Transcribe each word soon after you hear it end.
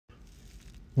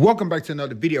Welcome back to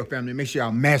another video, family. Make sure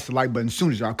y'all mash the like button as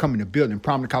soon as y'all come in the building.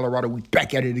 Prominent Colorado, we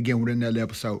back at it again with another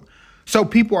episode. So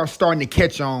people are starting to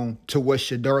catch on to what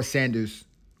Deion Sanders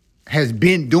has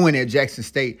been doing at Jackson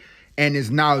State and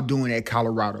is now doing at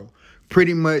Colorado.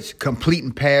 Pretty much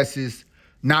completing passes,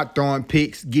 not throwing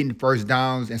picks, getting first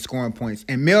downs, and scoring points.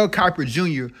 And Mel Kiper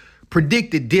Jr.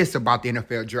 predicted this about the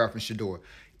NFL draft and Shedeur.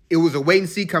 It was a wait and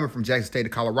see coming from Jackson State to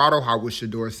Colorado. How would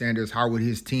Deion Sanders, how would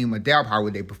his team adapt? How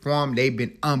would they perform? They've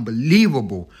been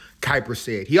unbelievable, Kiper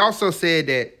said. He also said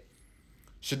that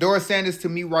Deion Sanders, to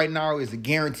me right now, is a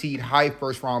guaranteed high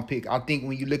first-round pick. I think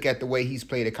when you look at the way he's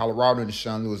played at Colorado in the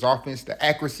Sean Lewis offense, the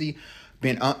accuracy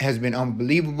has been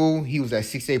unbelievable. He was at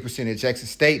 68% at Jackson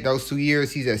State. Those 2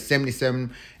 years, he's at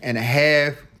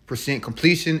 77.5%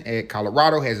 completion at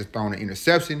Colorado, hasn't thrown an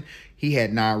interception. He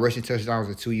had 9 rushing touchdowns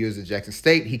in 2 years at Jackson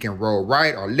State. He can roll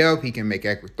right or left. He can make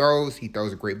accurate throws. He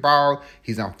throws a great ball.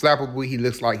 He's unflappable. He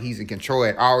looks like he's in control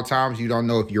at all times. You don't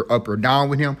know if you're up or down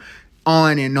with him.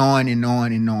 On and on and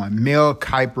on and on. Mel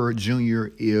Kiper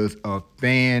Jr. is a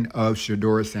fan of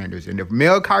Deion Sanders. And if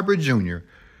Mel Kiper Jr.,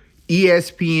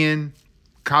 ESPN,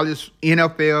 college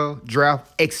NFL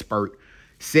draft expert,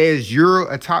 says you're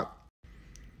a top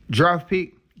draft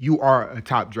pick, you are a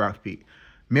top draft pick.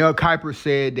 Mel Kiper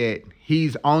said that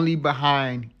he's only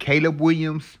behind Caleb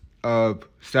Williams of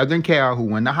Southern Cal, who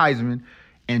won the Heisman,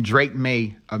 and Drake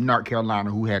May of North Carolina,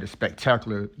 who had a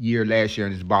spectacular year last year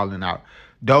and is balling out.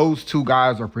 Those 2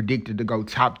 guys are predicted to go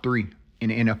top 3 in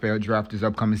the NFL draft this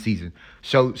upcoming season.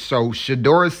 So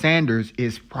Deion Sanders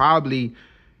is probably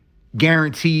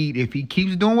guaranteed, if he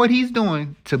keeps doing what he's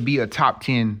doing, to be a top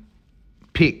 10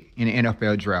 pick in the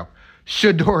NFL draft.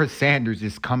 Deion Sanders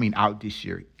is coming out this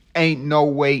year. Ain't no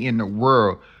way in the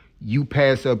world you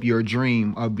pass up your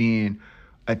dream of being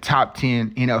a top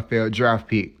 10 NFL draft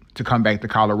pick to come back to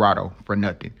Colorado for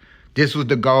nothing. This was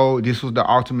the goal. This was the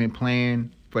ultimate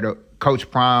plan for the Coach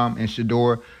Prime and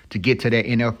Shedeur to get to that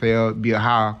NFL, be a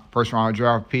high first-round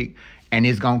draft pick, and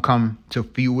it's going to come to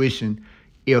fruition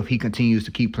if he continues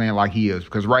to keep playing like he is.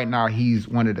 Because right now, he's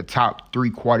one of the top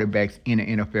 3 quarterbacks in the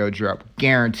NFL draft,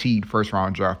 guaranteed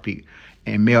first-round draft pick.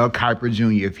 And Mel Kiper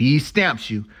Jr., if he stamps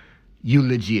you, you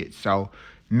legit. So,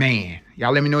 man,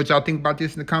 y'all let me know what y'all think about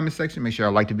this in the comment section. Make sure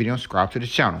y'all like the video and subscribe to the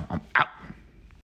channel. I'm out.